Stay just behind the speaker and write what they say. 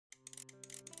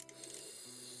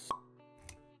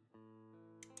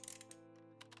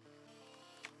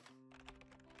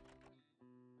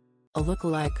A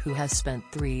lookalike who has spent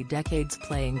 3 decades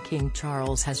playing King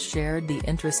Charles has shared the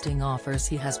interesting offers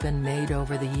he has been made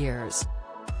over the years.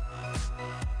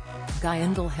 Guy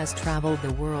has traveled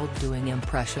the world doing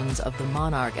impressions of the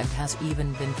monarch and has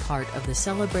even been part of the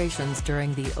celebrations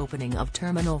during the opening of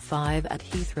Terminal 5 at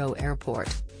Heathrow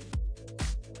Airport.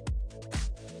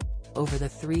 Over the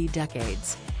 3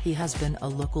 decades, he has been a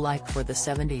lookalike for the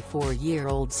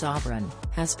 74-year-old sovereign,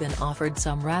 has been offered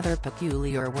some rather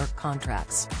peculiar work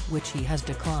contracts, which he has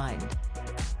declined.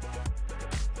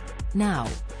 Now,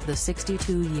 the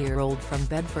 62-year-old from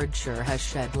Bedfordshire has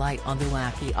shed light on the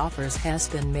wacky offers has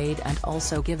been made and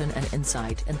also given an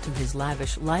insight into his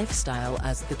lavish lifestyle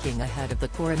as the king ahead of the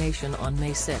coronation on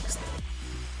May 6.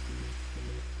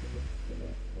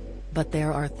 "But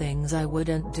there are things I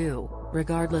wouldn't do,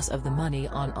 regardless of the money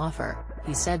on offer,"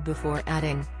 he said before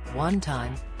adding, "One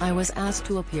time, I was asked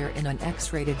to appear in an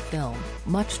X-rated film,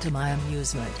 much to my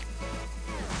amusement.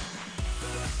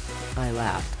 I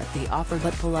laughed at the offer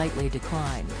but politely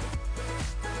declined."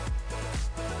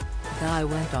 Guy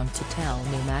went on to tell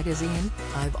New magazine,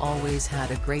 "I've always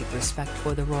had a great respect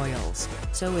for the royals,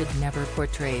 so I'd never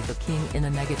portray the king in a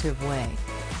negative way.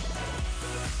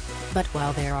 But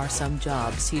while there are some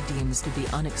jobs he deems to be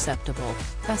unacceptable,"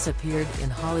 Hess appeared in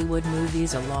Hollywood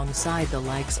movies alongside the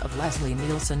likes of Leslie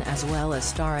Nielsen as well as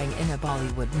starring in a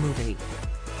Bollywood movie.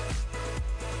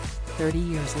 30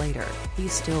 years later, he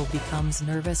still becomes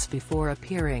nervous before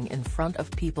appearing in front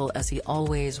of people as he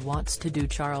always wants to do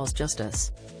Charles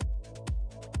justice.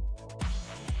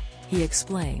 He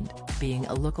explained, "Being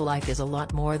a lookalike is a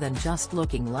lot more than just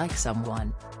looking like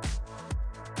someone.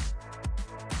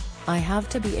 I have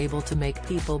to be able to make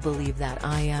people believe that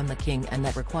I am the king, and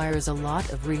that requires a lot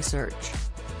of research.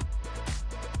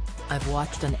 I've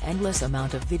watched an endless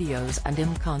amount of videos and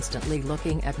am constantly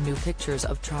looking at new pictures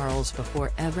of Charles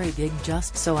before every gig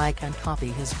just so I can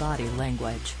copy his body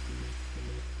language."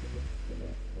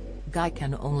 Guy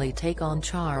can only take on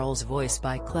Charles' voice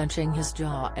by clenching his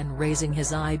jaw and raising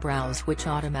his eyebrows, which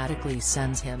automatically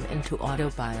sends him into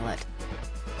autopilot.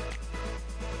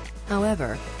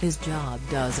 However, his job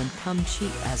doesn't come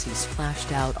cheap as he's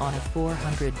splashed out on a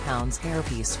 £400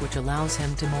 hairpiece which allows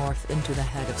him to morph into the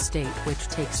head of state, which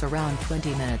takes around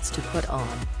 20 minutes to put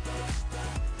on.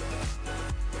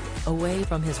 Away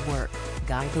from his work,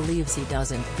 Guy believes he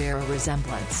doesn't bear a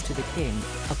resemblance to the king,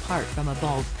 apart from a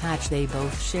bald patch they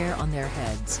both share on their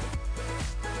heads.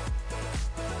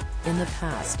 In the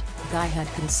past, Guy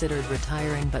had considered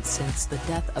retiring, but since the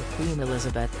death of Queen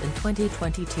Elizabeth in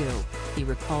 2022, he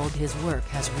recalled his work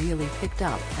has really picked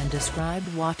up and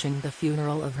described watching the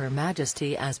funeral of Her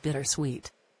Majesty as bittersweet.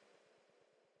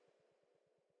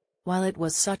 "While it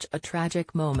was such a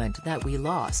tragic moment that we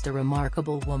lost a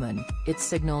remarkable woman, it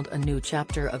signaled a new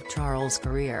chapter of Charles'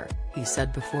 career," he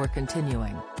said before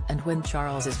continuing, "And when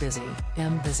Charles is busy,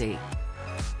 I'm busy.